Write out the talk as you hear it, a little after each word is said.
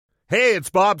Hey, it's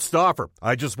Bob Stauffer.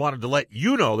 I just wanted to let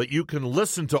you know that you can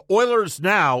listen to Oilers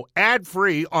Now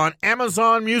ad-free on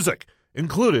Amazon Music,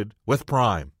 included with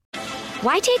Prime.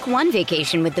 Why take one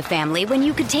vacation with the family when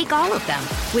you could take all of them?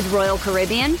 With Royal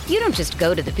Caribbean, you don't just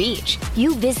go to the beach.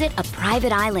 You visit a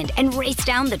private island and race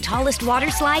down the tallest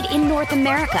water slide in North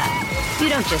America. You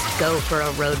don't just go for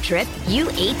a road trip. You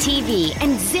ATV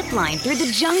and zip line through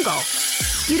the jungle.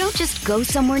 You don't just go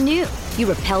somewhere new.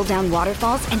 You rappel down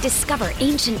waterfalls and discover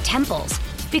ancient temples.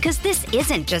 Because this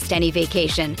isn't just any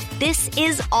vacation. This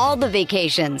is all the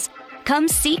vacations. Come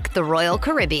seek the Royal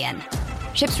Caribbean.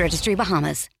 Ships Registry,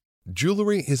 Bahamas.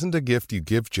 Jewelry isn't a gift you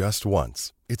give just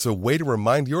once. It's a way to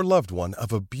remind your loved one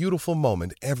of a beautiful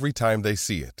moment every time they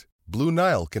see it. Blue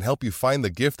Nile can help you find the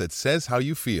gift that says how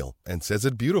you feel and says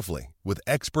it beautifully, with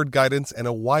expert guidance and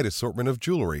a wide assortment of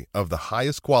jewelry of the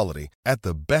highest quality at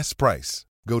the best price.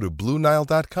 Go to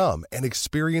BlueNile.com and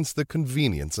experience the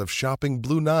convenience of shopping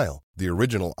Blue Nile, the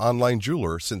original online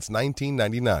jeweler since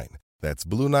 1999. That's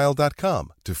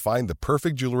BlueNile.com to find the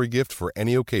perfect jewelry gift for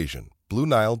any occasion.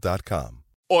 BlueNile.com.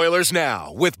 Oilers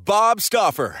Now with Bob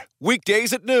Stauffer.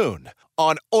 Weekdays at noon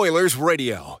on Oilers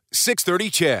Radio, 630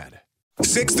 CHED.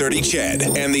 630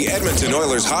 CHED and the Edmonton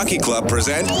Oilers Hockey Club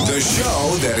present the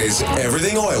show that is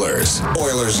everything Oilers.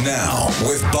 Oilers Now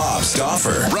with Bob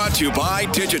Stauffer. Brought to you by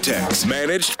Digitex.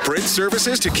 Managed print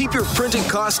services to keep your printing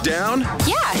costs down?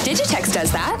 Yeah, Digitex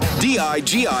does that.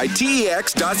 digitex.ca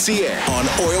on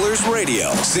Oilers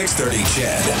Radio, 630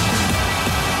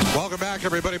 CHED. Welcome back,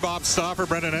 everybody. Bob Stauffer,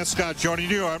 Brendan Escott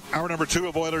joining you. Hour number 2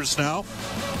 of Oilers Now.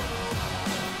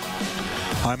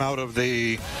 I'm out of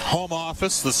the home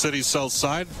office, the city's south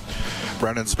side.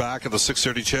 Brendan's back at the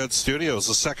 630 CHED studios.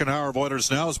 The second hour of Oilers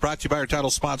Now is brought to you by our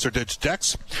title sponsor,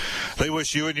 Digitex. They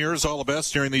wish you and yours all the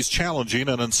best during these challenging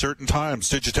and uncertain times.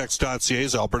 Digitex.ca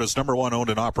is Alberta's #1 owned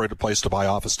and operated place to buy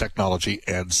office technology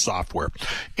and software.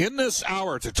 In this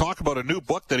hour, to talk about a new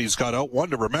book that he's got out, one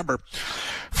to remember,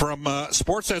 from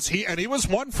Sportsnet's. He was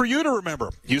one for you to remember.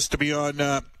 Used to be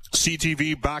on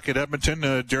CTV back at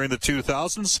Edmonton during the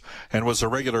 2000s and was a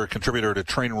regular contributor to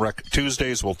Trainwreck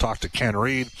Tuesdays. We'll talk to Ken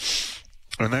Reid.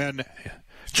 And then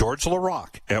George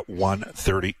Larocque at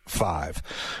 1:35.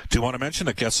 Do you want to mention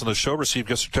that guests on the show receive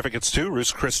gift certificates to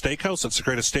Ruth's Chris Steakhouse? It's the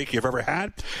greatest steak you've ever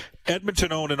had.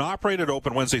 Edmonton owned and operated,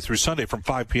 open Wednesday through Sunday from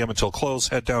 5 p.m. until close.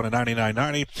 Head down to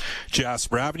 9990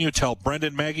 Jasper Avenue. Tell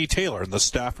Brendan, Maggie Taylor, and the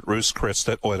staff at Ruth's Chris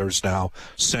that Oilers Now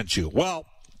sent you. Well,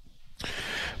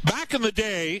 back in the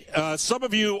day, some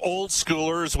of you old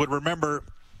schoolers would remember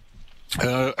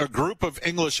a group of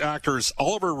English actors,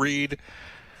 Oliver Reed,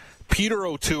 Peter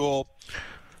O'Toole,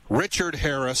 Richard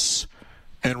Harris,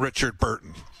 and Richard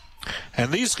Burton.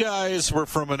 And these guys were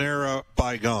from an era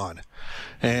bygone.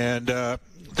 And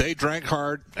they drank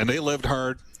hard and they lived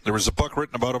hard. There was a book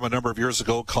written about them a number of years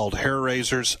ago called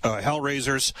Hellraisers.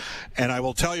 And I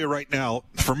will tell you right now,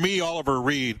 for me, Oliver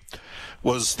Reed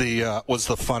was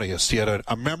the funniest. He had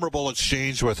a memorable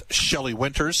exchange with Shelley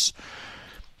Winters,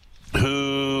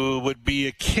 who would be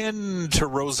akin to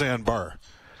Roseanne Barr.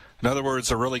 In other words,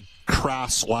 a really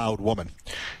crass, loud woman.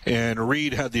 And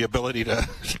Reed had the ability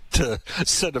to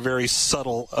send a very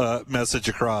subtle message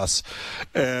across,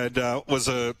 and was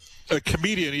a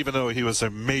comedian, even though he was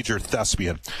a major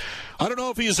thespian. I don't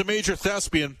know if he's a major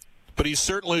thespian, but he's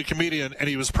certainly a comedian, and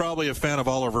he was probably a fan of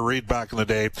Oliver Reed back in the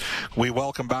day. We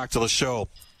welcome back to the show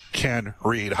Ken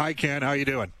Reid. Hi, Ken. How you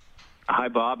doing? Hi,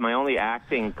 Bob. My only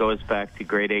acting goes back to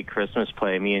Grade 8 Christmas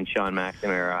play. Me and Sean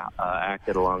McNamara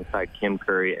acted alongside Kim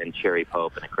Curry and Sherry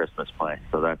Pope in a Christmas play.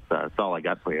 So that's all I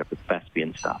got for you. It's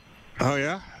thespian stuff. Oh,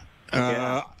 yeah?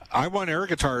 Yeah. I won air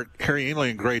guitar at Harry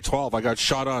Ainley in grade 12. I got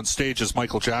shot on stage as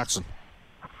Michael Jackson.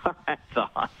 That's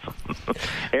awesome.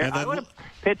 And I would have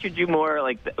pictured you more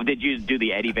like, did you do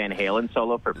the Eddie Van Halen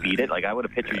solo for Beat It? Like, I would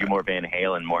have pictured you more Van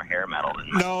Halen, more hair metal.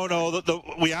 No.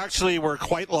 We actually were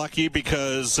quite lucky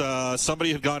because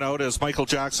somebody had gone out as Michael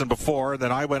Jackson before, and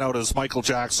then I went out as Michael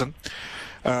Jackson.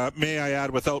 May I add,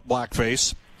 without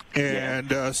blackface,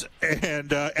 and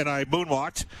I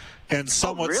moonwalked. And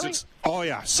somewhat,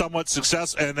 somewhat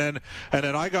success. And then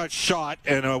I got shot,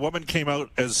 and a woman came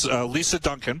out as Lisa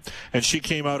Duncan, and she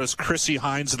came out as Chrissy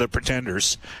Hines of the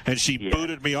Pretenders, and she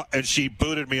booted me. And she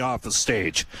booted me off the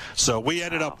stage. So we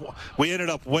ended up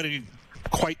winning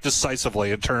quite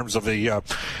decisively in terms of the.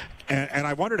 And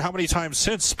I wondered how many times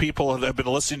since people have been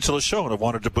listening to the show and have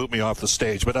wanted to boot me off the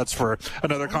stage, but that's for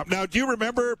another Now, do you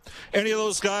remember any of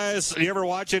those guys? Do you ever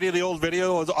watch any of the old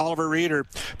video of Oliver Reed or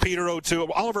Peter O'Toole?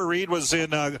 Oliver Reed was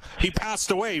in, he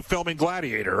passed away filming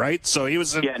Gladiator, right? So he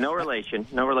was in... Yeah, no relation.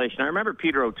 I remember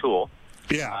Peter O'Toole.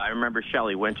 Yeah. I remember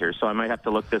Shelley Winters, so I might have to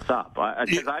look this up.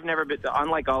 Because I've never been,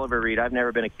 unlike Oliver Reed, I've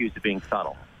never been accused of being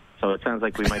subtle. So it sounds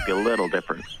like we might be a little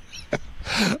different.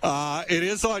 It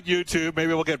is on YouTube.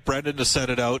 Maybe we'll get Brendan to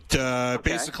send it out.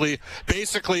 Okay.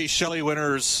 Basically, Shelley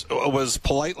Winters was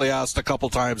politely asked a couple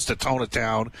times to tone it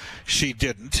down. She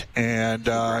didn't, and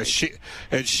she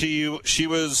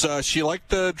liked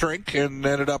the drink and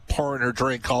ended up pouring her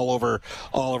drink all over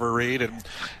Oliver Reed,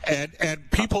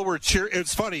 and people were cheering.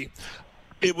 It's funny.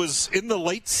 It was in the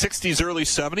late 60s, early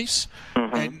 70s,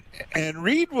 and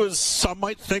Reed was, some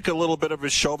might think, a little bit of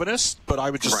a chauvinist, but I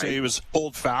would just say he was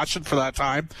old-fashioned for that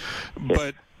time.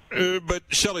 Yeah. But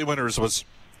Shelley Winters was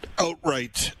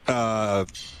outright,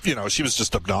 she was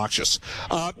just obnoxious.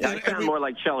 I sound more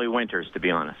like Shelley Winters, to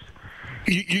be honest.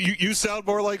 You sound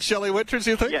more like Shelley Winters,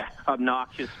 you think? Yeah,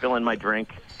 obnoxious, spilling my drink.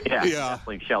 Yeah,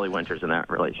 definitely Shelley Winters in that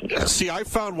relationship. See, I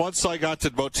found once I got to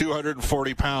about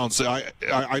 240 pounds, I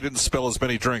didn't spill as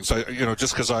many drinks.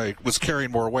 Just because I was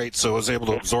carrying more weight, so I was able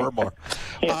to absorb more.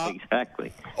 Yeah,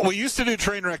 exactly. We used to do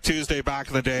Trainwreck Tuesday back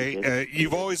in the day.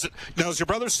 You've always now. Is your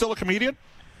brother still a comedian?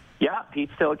 Yeah,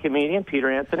 Pete's still a comedian,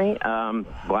 Peter Anthony.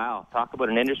 Wow, talk about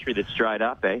an industry that's dried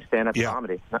up, eh? Stand-up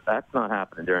comedy. That's not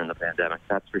happening during the pandemic,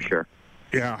 that's for sure.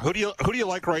 Yeah, who do you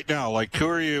like right now? Like, who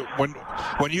are you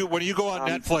when you go on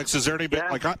Netflix? Is there any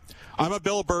like I'm a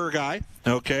Bill Burr guy?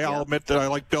 Okay, I'll admit that I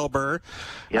like Bill Burr.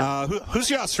 Yeah. Who's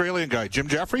the Australian guy? Jim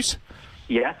Jeffries?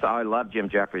 Yes, I love Jim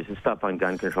Jeffries. His stuff on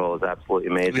gun control is absolutely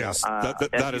amazing. Yes,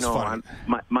 that is fun.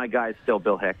 My guy is still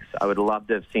Bill Hicks. I would love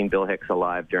to have seen Bill Hicks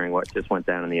alive during what just went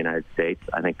down in the United States.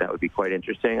 I think that would be quite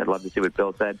interesting. I'd love to see what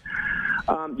Bill said.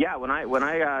 When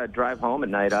I drive home at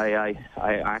night, I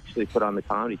actually put on the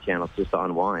Comedy Channel just to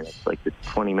unwind. It's like the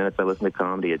 20 minutes I listen to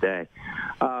comedy a day.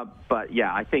 But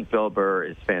yeah, I think Bill Burr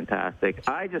is fantastic.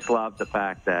 I just love the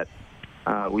fact that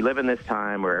we live in this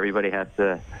time where everybody has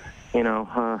to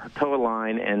toe a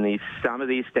line, and some of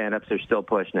these stand-ups are still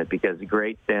pushing it, because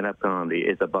great stand-up comedy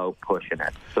is about pushing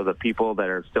it. So the people that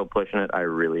are still pushing it, I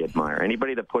really admire.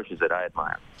 Anybody that pushes it, I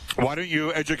admire. Why don't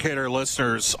you educate our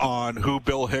listeners on who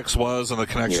Bill Hicks was and the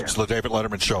connections to the David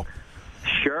Letterman Show?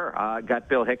 Sure. I got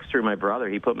Bill Hicks through my brother.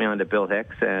 He put me on to Bill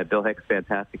Hicks. Bill Hicks,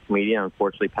 fantastic comedian,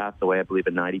 unfortunately passed away, I believe,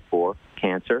 in 94.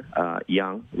 Cancer,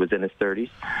 young, was in his 30s.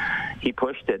 He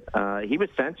pushed it. He was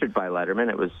censored by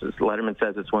Letterman. Letterman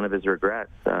says it's one of his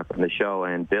regrets from the show,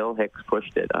 and Bill Hicks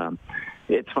pushed it.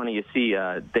 It's funny, you see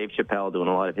Dave Chappelle doing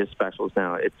a lot of his specials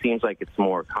now. It seems like it's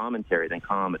more commentary than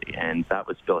comedy, and that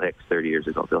was Bill Hicks 30 years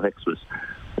ago. Bill Hicks was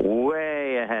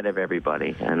way ahead of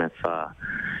everybody, and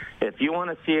if you want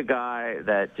to see a guy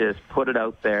that just put it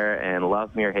out there and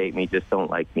love me or hate me, just don't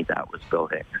like me, that was Bill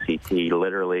Hicks. He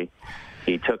literally...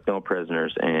 He took no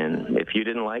prisoners, and if you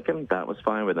didn't like him, that was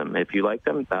fine with him. If you liked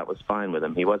him, that was fine with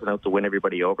him. He wasn't out to win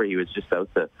everybody over. He was just out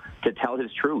to tell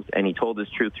his truth, and he told his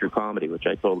truth through comedy, which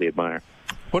I totally admire.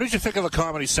 What did you think of the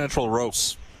Comedy Central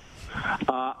roasts?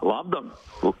 Loved them.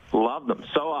 Loved them.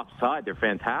 So offside. They're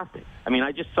fantastic. I mean,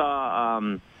 I just saw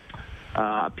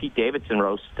Pete Davidson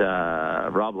roast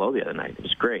Rob Lowe the other night. It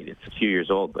was great. It's a few years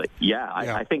old, but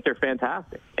I think they're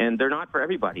fantastic, and they're not for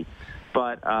everybody.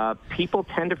 But people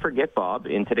tend to forget, Bob,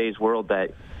 in today's world,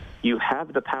 that you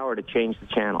have the power to change the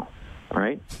channel,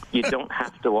 right? You don't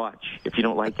have to watch if you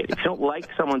don't like it. If you don't like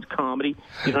someone's comedy,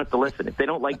 you don't have to listen. If they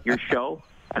don't like your show,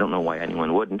 I don't know why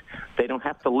anyone wouldn't, they don't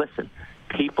have to listen.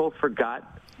 People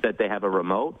forgot that they have a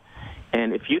remote,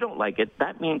 and if you don't like it,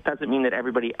 doesn't mean that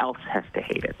everybody else has to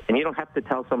hate it. And you don't have to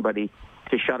tell somebody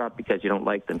to shut up because you don't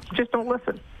like them. You just don't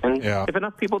listen. And if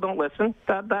enough people don't listen,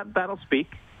 that'll speak.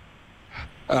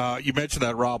 You mentioned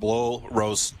that Rob Lowe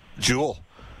roast Jewel,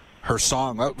 her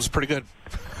song. That was pretty good.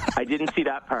 I didn't see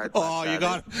that part. You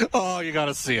got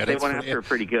to see it. They went after her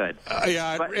pretty good.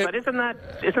 But isn't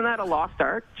that a lost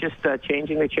art? Just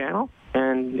changing the channel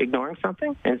and ignoring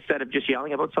something instead of just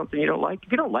yelling about something you don't like.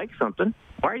 If you don't like something,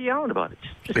 why are you yelling about it?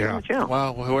 Just change the channel.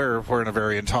 Well, we're in a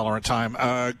very intolerant time.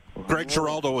 Greg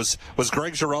Giraldo was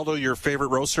Greg Giraldo your favorite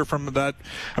roaster from that?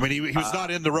 I mean, he was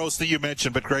not in the roast that you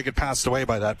mentioned, but Greg had passed away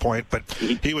by that point. But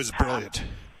he was brilliant.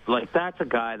 Like, that's a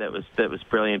guy that was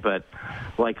brilliant, but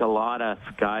like a lot of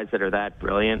guys that are that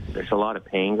brilliant, there's a lot of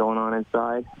pain going on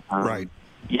inside. Right.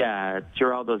 Yeah,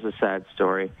 Giraldo's a sad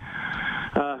story.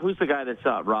 Who's the guy that's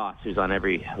Ross, who's on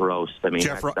every roast? I mean,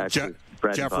 Jeff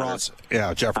Ross.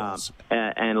 Yeah, Jeff Ross.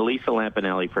 And Lisa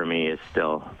Lampanelli for me is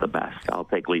still the best. I'll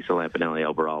take Lisa Lampanelli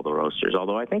over all the roasters.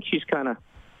 Although I think she's kind of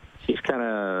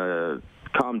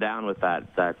calmed down with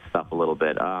that stuff a little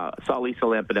bit. Saw Lisa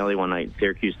Lampanelli one night in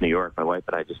Syracuse, New York. My wife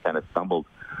and I just kind of stumbled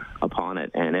upon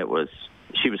it, and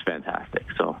she was fantastic.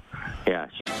 So, yeah.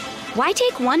 Why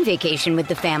take one vacation with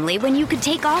the family when you could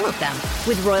take all of them?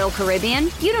 With Royal Caribbean,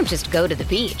 you don't just go to the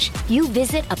beach. You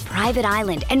visit a private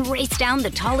island and race down the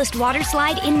tallest water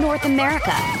slide in North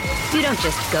America. You don't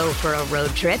just go for a road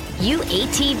trip. You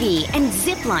ATV and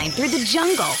zip line through the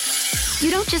jungle.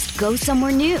 You don't just go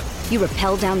somewhere new. You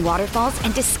rappel down waterfalls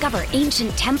and discover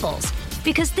ancient temples.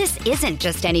 Because this isn't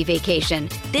just any vacation.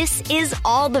 This is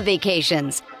all the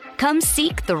vacations. Come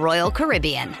seek the Royal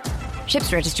Caribbean.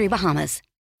 Ships Registry, Bahamas.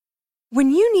 When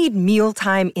you need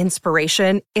mealtime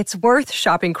inspiration, it's worth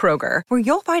shopping Kroger, where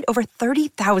you'll find over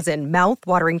 30,000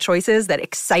 mouth-watering choices that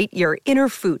excite your inner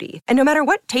foodie. And no matter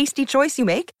what tasty choice you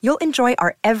make, you'll enjoy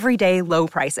our everyday low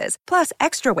prices, plus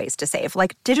extra ways to save,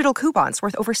 like digital coupons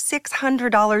worth over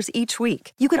 $600 each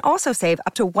week. You can also save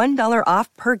up to $1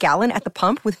 off per gallon at the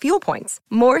pump with fuel points.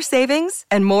 More savings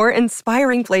and more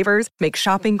inspiring flavors make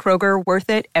shopping Kroger worth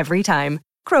it every time.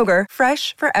 Kroger,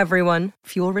 fresh for everyone.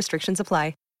 Fuel restrictions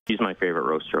apply. He's my favorite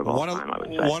roaster of all time, I would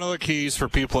say. One of the keys for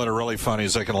people that are really funny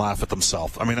is they can laugh at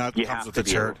themselves. I mean, that comes with the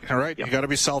charity. All right? Yep. You got to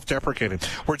be self-deprecating.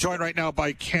 We're joined right now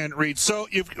by Ken Reid. So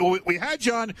we had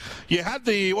you on. You had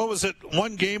the, what was it,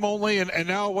 one game only, and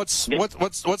now what's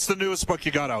the newest book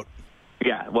you got out?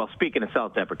 Yeah, well, speaking of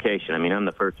self-deprecation, I mean, I'm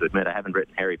the first to admit I haven't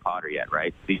written Harry Potter yet,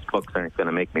 right? These books aren't going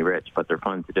to make me rich, but they're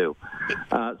fun to do.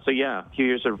 So, yeah, a few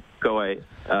years ago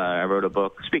I wrote a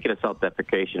book. Speaking of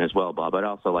self-deprecation as well, Bob, I'd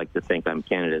also like to think I'm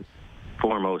Canada's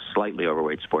foremost slightly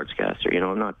overweight sportscaster. You know,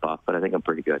 I'm not buff, but I think I'm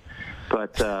pretty good.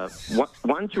 But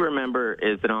One to Remember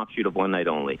is an offshoot of One Night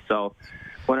Only. So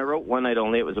when I wrote One Night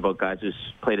Only, it was about guys who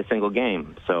played a single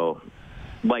game. So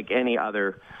like any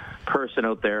other person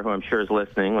out there who I'm sure is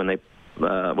listening, when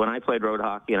I played road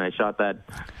hockey and I shot that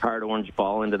hard orange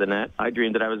ball into the net, I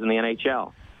dreamed that I was in the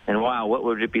NHL. And wow, what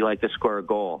would it be like to score a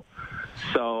goal?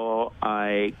 So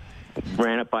I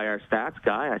ran it by our stats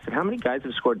guy. I said, how many guys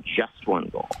have scored just one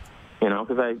goal? You know,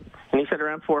 and he said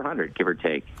around 400, give or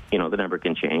take. You know, the number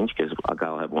can change because a guy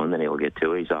will have one, then he'll get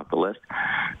two. He's off the list.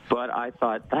 But I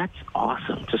thought, that's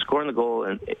awesome. To score in the goal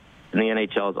in the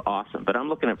NHL is awesome. But I'm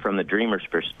looking at it from the dreamer's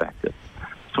perspective.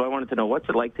 So I wanted to know, what's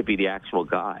it like to be the actual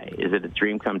guy? Is it a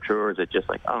dream come true, or is it just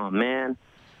like, oh, man,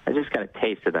 I just got a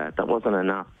taste of that. That wasn't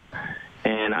enough.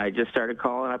 And I just started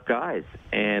calling up guys,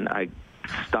 and I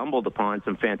stumbled upon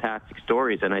some fantastic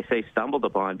stories. And I say stumbled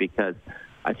upon because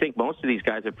I think most of these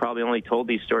guys have probably only told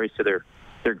these stories to their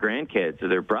grandkids or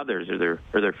their brothers or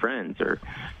their friends, or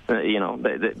a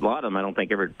lot of them I don't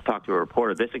think ever talked to a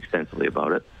reporter this extensively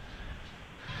about it.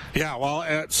 Yeah,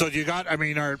 well, so you got. I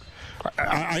mean, I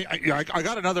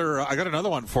got another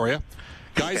one for you.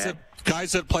 Guys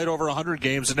that played over 100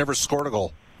 games and never scored a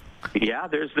goal. Yeah,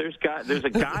 there's a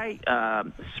guy.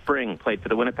 Spring played for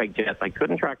the Winnipeg Jets. I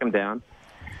couldn't track him down.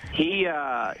 He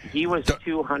was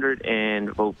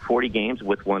 240 games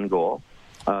with one goal.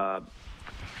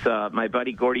 My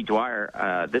buddy Gordie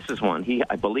Dwyer, this is one. He,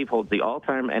 I believe, holds the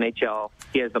all-time NHL.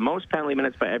 He has the most penalty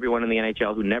minutes by everyone in the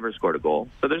NHL who never scored a goal.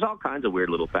 So there's all kinds of weird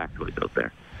little factoids out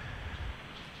there.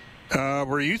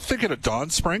 Were you thinking of Don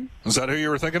Spring? Is that who you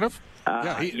were thinking of?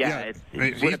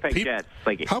 It's Winnipeg Jets,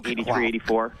 like 83,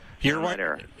 84. You're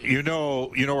right. You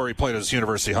know where he played his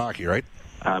university hockey, right?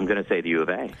 I'm going to say the U of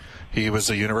A. He was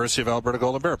the University of Alberta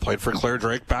Golden Bear. Played for Claire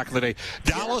Drake back in the day.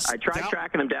 Dallas. I tried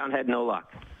tracking him down, had no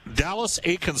luck. Dallas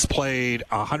Aikens played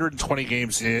 120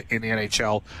 games in the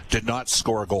NHL, did not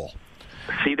score a goal.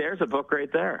 See, there's a book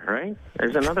right there, right?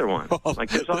 There's another one.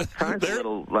 Like, there's all kinds of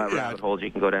little rabbit holes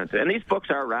you can go down to. And these books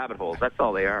are rabbit holes. That's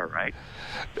all they are, right?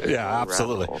 Yeah,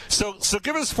 absolutely. So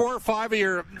give us 4 or 5 of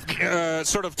your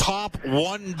sort of top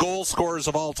one goal scorers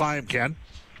of all time, Ken.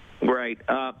 Right.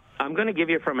 I'm going to give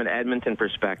you from an Edmonton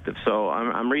perspective. So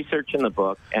I'm researching the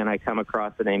book, and I come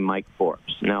across the name Mike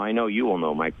Forbes. Now, I know you will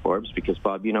know Mike Forbes because,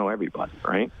 Bob, you know everybody,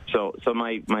 right? So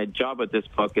my job with this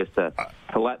book is to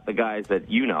let the guys that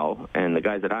you know and the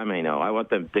guys that I may know, I want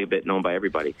them to be known by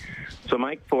everybody. So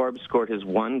Mike Forbes scored his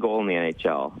one goal in the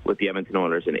NHL with the Edmonton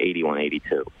Oilers in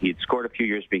 81-82. He had scored a few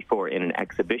years before in an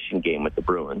exhibition game with the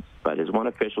Bruins, but his one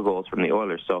official goal is from the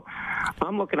Oilers. So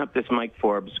I'm looking up this Mike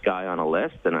Forbes guy on a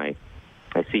list, and I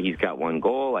see he's got one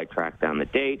goal. I track down the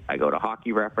date. I go to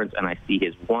Hockey Reference, and I see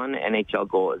his one NHL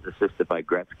goal is assisted by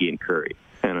Gretzky and Curry.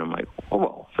 And I'm like, oh,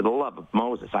 well, for the love of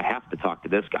Moses, I have to talk to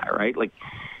this guy, right? Like,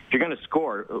 if you're going to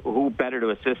score, who better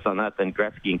to assist on that than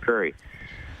Gretzky and Curry?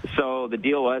 So the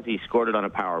deal was he scored it on a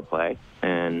power play.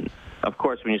 And, of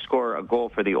course, when you score a goal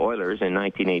for the Oilers in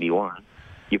 1981,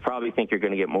 you probably think you're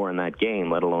going to get more in that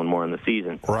game, let alone more in the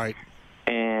season. Right.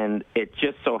 And it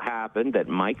just so happened that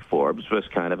Mike Forbes was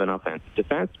kind of an offensive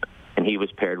defenseman. and he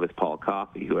was paired with Paul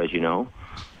Coffey, who, as you know,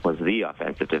 was the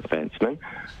offensive defenseman.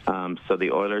 So the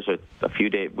Oilers are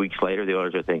weeks later. The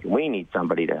Oilers are thinking, we need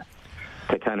somebody to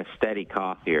kind of steady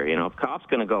Koff here. You know, if Koff's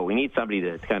going to go, we need somebody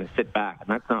to kind of sit back, and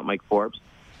that's not Mike Forbes.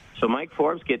 So Mike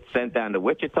Forbes gets sent down to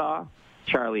Wichita.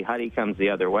 Charlie Huddy comes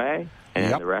the other way,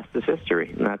 and the rest is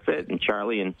history. And that's it. And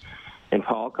Charlie and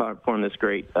Paul form this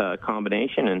great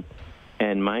combination,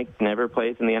 and Mike never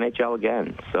plays in the NHL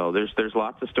again. So there's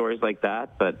lots of stories like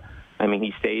that, but I mean,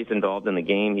 he stays involved in the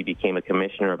game. He became a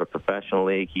commissioner of a professional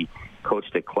league. He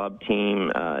coached a club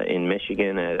team in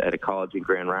Michigan at a college in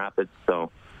Grand Rapids.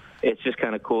 So it's just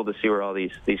kind of cool to see where all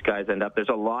these guys end up. There's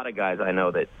a lot of guys I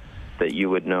know that you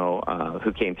would know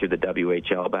who came through the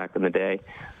WHL back in the day.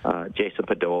 Jason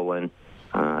Podolin,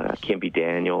 Kimby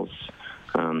Daniels,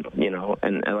 you know,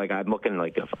 and like I'm looking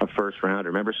like a first rounder.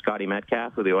 Remember Scotty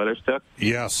Metcalf, who the Oilers took?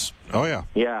 Yes. Oh, yeah.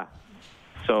 Yeah.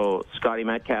 So Scotty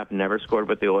Metcalf never scored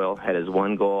with the Oil, had his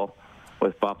one goal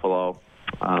with Buffalo,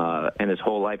 and his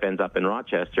whole life ends up in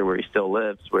Rochester, where he still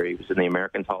lives, where he was in the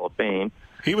Americans Hall of Fame.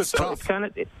 He was tough.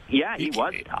 He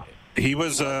was tough. He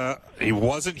was. He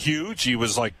wasn't huge. He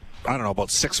was like, I don't know,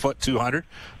 about 6 foot 200,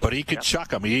 but he could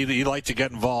chuck him. He liked to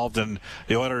get involved, and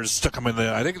the Oilers took him in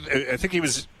the. I think he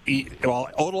was.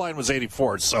 Odeline was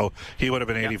 84, so he would have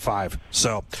been 85.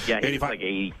 So yeah, he 85. Was like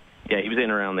 80. Yeah, he was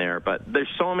in around there. But there's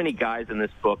so many guys in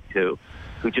this book too,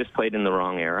 who just played in the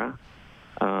wrong era.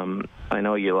 I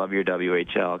know you love your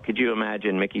WHL. Could you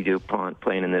imagine Mickey DuPont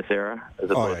playing in this era as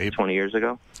opposed to 20 years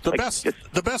ago?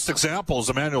 The best example is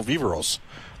Emmanuel Viveros.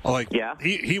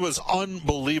 He was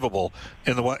unbelievable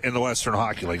in the Western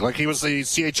Hockey League. Like, he was the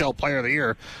CHL Player of the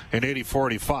Year in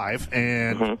 84-85,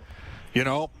 and you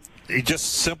know, he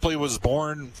just simply was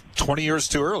born 20 years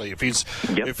too early. If he's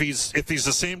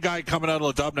the same guy coming out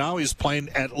of the dub now, he's playing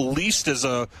at least as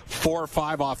a 4 or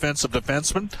 5 offensive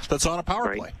defenseman that's on a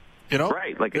power play. You know,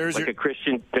 right? Like a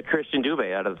Christian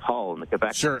Dubé out of Hull in the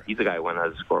Quebec. Sure. He's the guy who went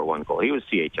out to score 1 goal. He was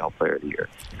CHL Player of the Year.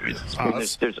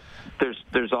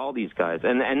 There's all these guys,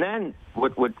 and then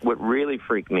what really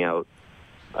freaked me out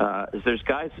is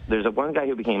there's one guy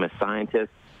who became a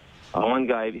scientist, one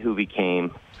guy who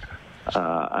became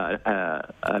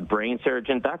a brain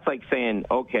surgeon. That's like saying,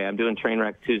 okay, I'm doing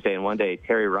Trainwreck Tuesday, and one day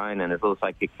Terry Ryan and his little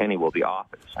sidekick Kenny will be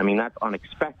authors. I mean, that's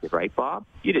unexpected, right, Bob?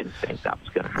 You didn't think that was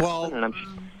going to happen. Well,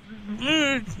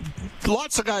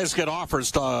 lots of guys get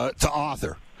offers to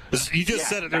author. You just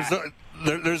said it.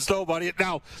 There's nobody.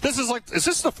 Now, is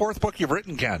this the 4th book you've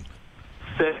written, Ken?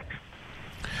 6.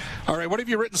 All right, what have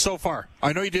you written so far?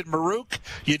 I know you did Maruk,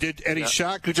 you did Eddie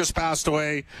Shack, who just passed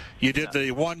away, you did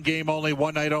the one game only,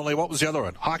 one night only. What was the other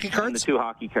one? Hockey cards? And the 2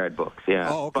 hockey card books, yeah.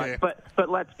 Oh, okay. But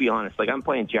let's be honest. Like, I'm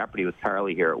playing Jeopardy with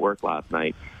Carly here at work last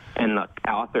night, and the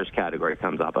authors category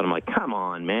comes up, and I'm like, come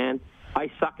on, man. I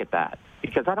suck at that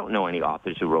because I don't know any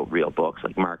authors who wrote real books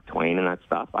like Mark Twain and that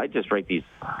stuff. I just write these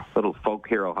little folk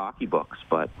hero hockey books.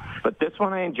 But this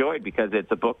one I enjoyed because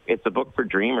it's a book for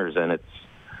dreamers, and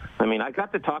I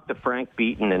got to talk to Frank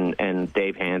Beaton and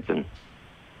Dave Hansen,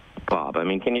 Bob. I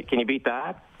mean, can you beat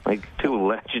that? Like, 2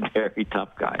 legendary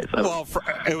tough guys. Well,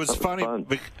 it was funny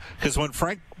because when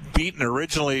Frank Beaton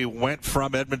originally went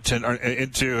from Edmonton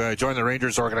into join the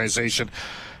Rangers organization,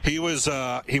 he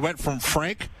went from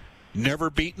Frank never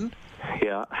beaten,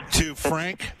 to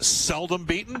Frank seldom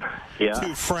beaten,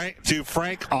 to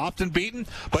Frank often beaten.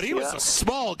 But he was a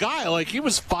small guy, like he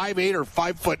was 5'8" or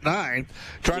 5'9",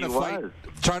 trying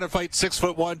to fight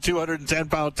 6'1",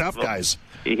 210-pound tough guys.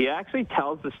 He actually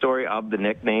tells the story of the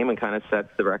nickname and kind of sets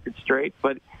the record straight.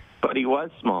 But he was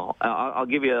small. I'll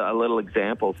give you a little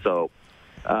example. So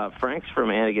Frank's from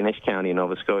Antigonish County in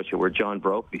Nova Scotia, where John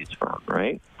Brophy is from,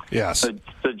 right? Yes.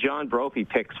 So John Brophy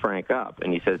picks Frank up,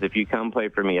 and he says, if you come play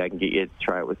for me, I can get you to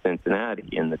try it with Cincinnati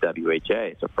in the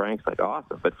WHA. So Frank's like,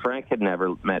 awesome. But Frank had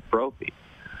never met Brophy.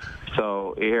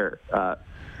 So here,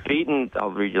 Beaton,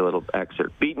 I'll read you a little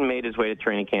excerpt. Beaton made his way to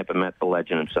training camp and met the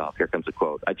legend himself. Here comes a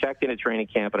quote. I checked into training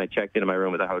camp, and I checked into my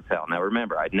room at the hotel. Now,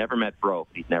 remember, I'd never met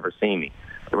Brophy. He'd never seen me.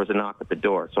 There was a knock at the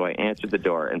door, so I answered the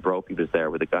door, and Brophy was there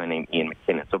with a guy named Ian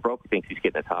McKinnon. So Brophy thinks he's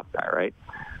getting a top guy, right?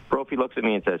 Brophy looks at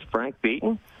me and says, Frank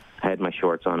Beaton? I had my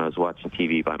shorts on. I was watching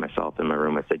TV by myself in my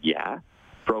room. I said, yeah.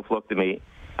 Brophy looked at me.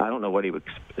 I don't know what he was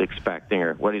expecting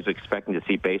or what he was expecting to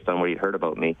see based on what he'd heard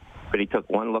about me, but he took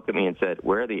one look at me and said,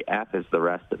 where the F is the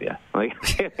rest of you? Like,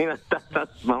 that's how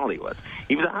small he was.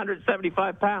 He was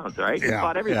 175 pounds, right? He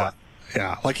fought everyone.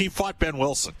 Yeah, like he fought Ben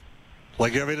Wilson.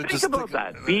 Like, I mean, think about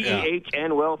that.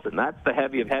 B-E-H-N Wilson. That's the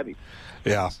heavy of heavy.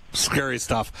 Yeah, scary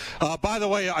stuff. By the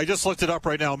way, I just looked it up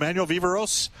right now. Manuel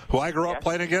Viveros, who I grew up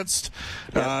playing against,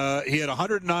 he had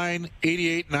 109,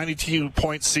 88,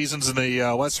 92-point seasons in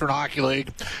the Western Hockey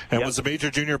League and was a major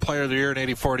junior player of the year in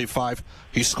 84-85.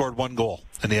 He scored 1 goal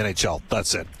in the NHL.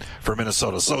 That's it for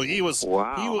Minnesota. So he was...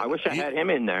 Wow, I wish I had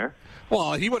him in there.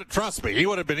 Well, he would have, trust me, he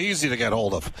would have been easy to get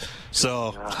hold of.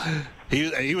 So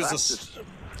he was a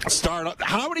star.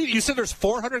 How many? You said there's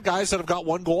 400 guys that have got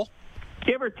 1 goal?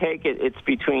 Give or take, it's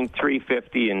between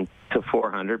 350 and to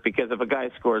 400, because if a guy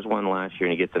scores 1 last year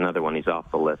and he gets another one, he's off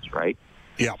the list, right?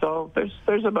 Yeah. So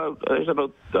there's about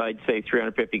I'd say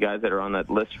 350 guys that are on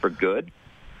that list for good.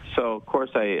 So of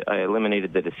course I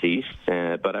eliminated the deceased,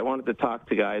 but I wanted to talk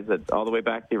to guys that all the way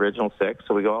back to the original 6.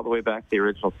 So we go all the way back to the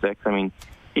original 6. I mean,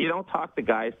 you don't talk to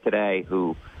guys today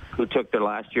who took their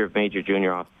last year of major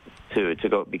junior off to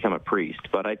go become a priest,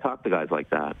 but I talked to guys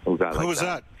like that. Who was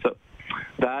that? So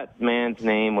that man's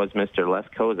name was Mr. Les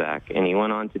Kozak, and he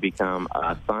went on to become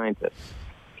a scientist.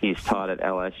 He's taught at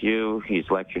LSU. He's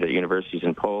lectured at universities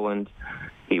in Poland.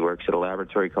 He works at a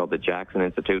laboratory called the Jackson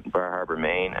Institute in Bar Harbor,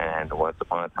 Maine, and once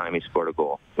upon a time he scored a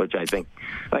goal, which I think,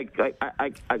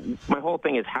 my whole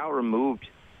thing is how removed,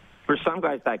 for some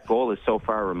guys that goal is so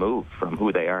far removed from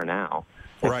who they are now.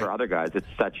 And for other guys, it's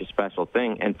such a special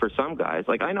thing. And for some guys,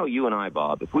 like I know you and I,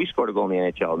 Bob, if we scored a goal in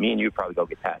the NHL, me and you probably go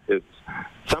get tattoos.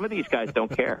 Some of these guys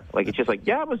don't care. Like, it's just like,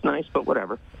 yeah, it was nice, but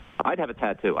whatever. I'd have a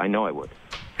tattoo. I know I would.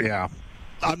 Yeah.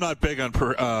 I'm not big on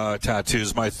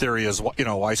tattoos. My theory is,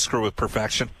 why screw with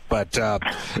perfection? But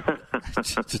that's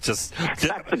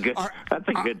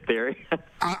a good theory.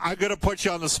 I'm going to put you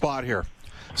on the spot here.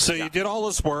 So you did all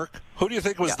this work. Who do you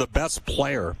think was the best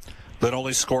player that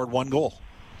only scored 1 goal?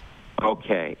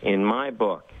 Okay, in my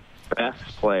book, best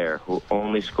player who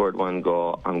only scored 1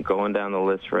 goal, I'm going down the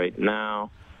list right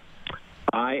now.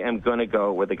 I am going to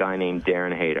go with a guy named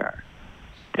Darren Hadar.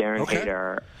 Darren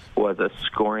Hadar was a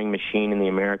scoring machine in the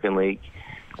American League,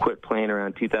 quit playing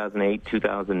around 2008,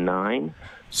 2009.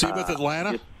 See with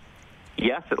Atlanta?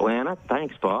 Yes, Atlanta.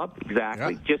 Thanks, Bob.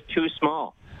 Exactly. Yeah. Just too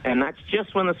small. And that's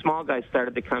just when the small guys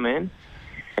started to come in.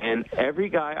 And every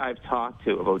guy I've talked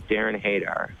to about Darren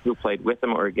Hadar, who played with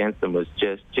him or against him, was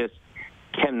just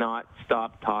cannot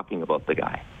stop talking about the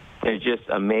guy. He's just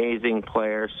amazing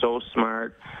player, so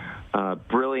smart,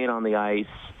 brilliant on the ice.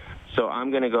 So I'm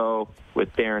going to go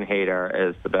with Darren Hadar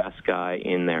as the best guy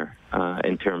in there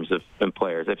in terms of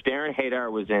players. If Darren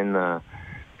Hadar was in the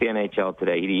NHL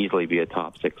today, he'd easily be a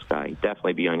top 6 guy. He'd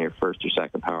definitely be on your first or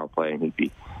second power play, and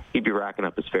he'd be racking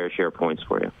up his fair share of points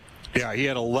for you. Yeah, he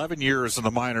had 11 years in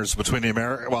the minors between the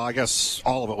well, I guess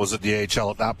all of it was at the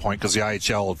AHL at that point because the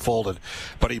IHL had folded.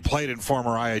 But he played in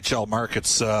former IHL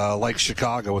markets like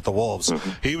Chicago with the Wolves.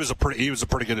 Mm-hmm. He was a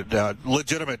pretty good,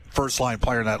 legitimate first-line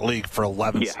player in that league for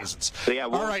 11 seasons. So,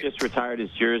 Wolves just retired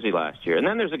his jersey last year. And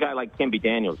then there's a guy like Kimby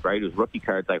Daniels, right, whose rookie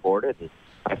cards I hoarded. And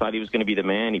I thought he was going to be the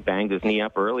man. He banged his knee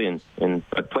up early and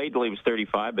played till he was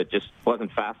 35, but just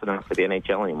wasn't fast enough for the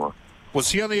NHL anymore. Was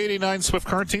he on the 89 Swift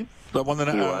Current team? The one that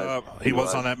he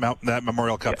was on that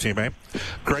Memorial Cup team, eh?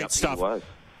 Great stuff. He was.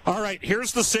 All right,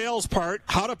 here's the sales part.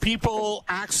 How do people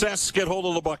get hold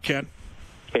of the book, Ken?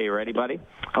 Okay, you ready, buddy?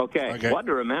 Okay. One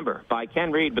to Remember by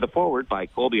Ken Reed with a foreword by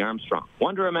Colby Armstrong.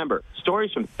 One to Remember.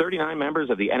 Stories from 39 members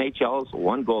of the NHL's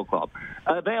 1 Goal Club.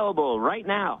 Available right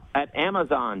now at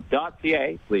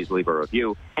Amazon.ca. Please leave a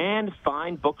review. And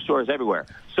find bookstores everywhere.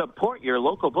 Support your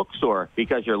local bookstore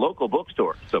because your local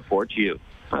bookstore supports you.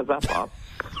 How's that, Bob?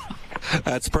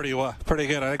 That's pretty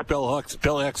good. I think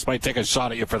Bill Hicks might take a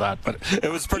shot at you for that, but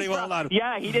it was pretty well done.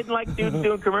 Yeah, he didn't like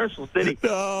doing commercials, did he?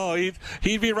 No,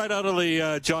 he'd be right out of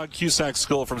the John Cusack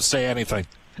school from Say Anything.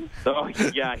 Oh,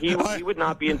 yeah, he would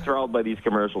not be enthralled by these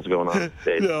commercials going on.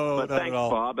 No, but thanks,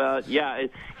 Bob.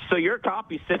 So your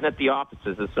copy's sitting at the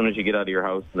offices as soon as you get out of your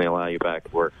house and they allow you back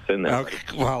to work. It's in there. Okay.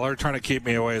 Well, they're trying to keep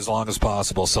me away as long as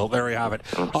possible, so there you have it.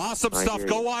 Awesome stuff.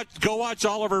 Go watch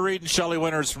Oliver Reed and Shelley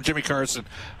Winters from Jimmy Carson.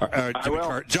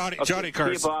 Johnny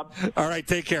Carson. See you, Bob. All right,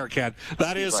 take care, Ken.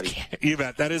 You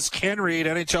bet. That is Ken Reed,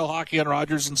 NHL Hockey on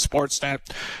Rogers and Sportsnet.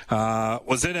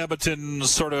 Was in Edmonton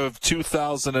sort of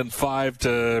 2005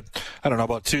 to, I don't know,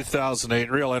 about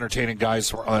 2008. Real entertaining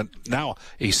guys. Now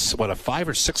he's, a 5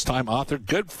 or 6 time author.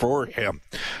 Good for him.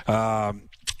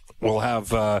 We'll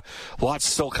have lots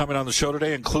still coming on the show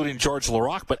today, including George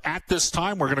Larocque. But at this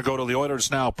time, we're going to go to the Oilers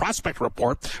Now prospect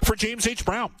report for James H.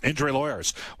 Brown, injury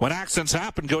lawyers. When accidents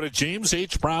happen, go to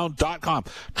jameshbrown.com.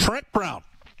 Trent Brown,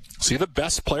 is he the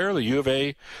best player the U of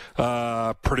A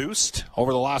produced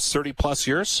over the last 30-plus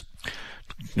years?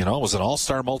 was an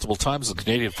all-star multiple times in the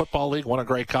Canadian Football League, won a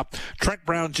Grey Cup. Trent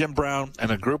Brown, Jim Brown,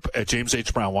 and a group at James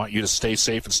H. Brown want you to stay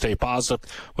safe and stay positive.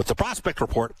 With the Prospect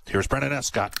Report, here's Brendan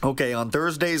Escott. Okay, on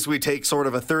Thursdays, we take sort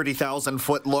of a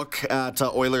 30,000-foot look at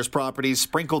Oilers properties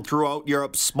sprinkled throughout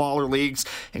Europe's smaller leagues,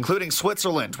 including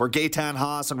Switzerland, where Gaetan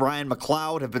Haas and Ryan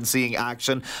McLeod have been seeing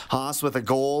action. Haas with a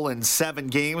goal in 7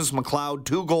 games, McLeod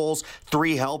 2 goals,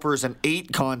 3 helpers, and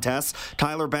 8 contests.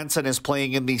 Tyler Benson is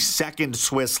playing in the second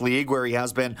Swiss league, where he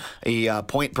has been a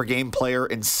point-per-game player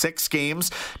in 6 games.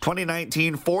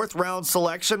 2019 fourth-round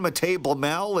selection, Matej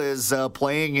Blomel is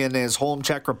playing in his home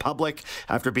Czech Republic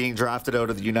after being drafted out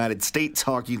of the United States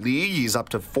Hockey League. He's up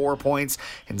to 4 points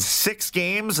in 6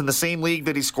 games in the same league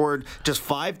that he scored just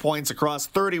 5 points across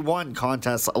 31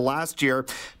 contests last year.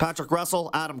 Patrick Russell,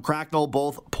 Adam Cracknell,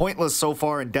 both pointless so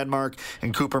far in Denmark,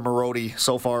 and Cooper Marody,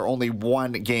 so far only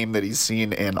 1 game that he's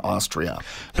seen in Austria.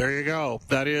 There you go.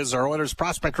 That is our Oilers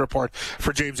Prospect Report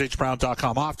for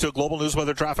JamesHBrown.com. Off to a global news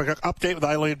weather traffic update with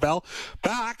Eileen Bell.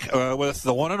 Back with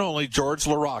the one and only George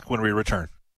Larocque when we return.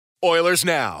 Oilers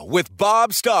Now with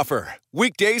Bob Stauffer.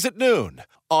 Weekdays at noon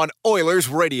on Oilers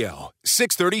Radio,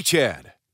 630 CHED.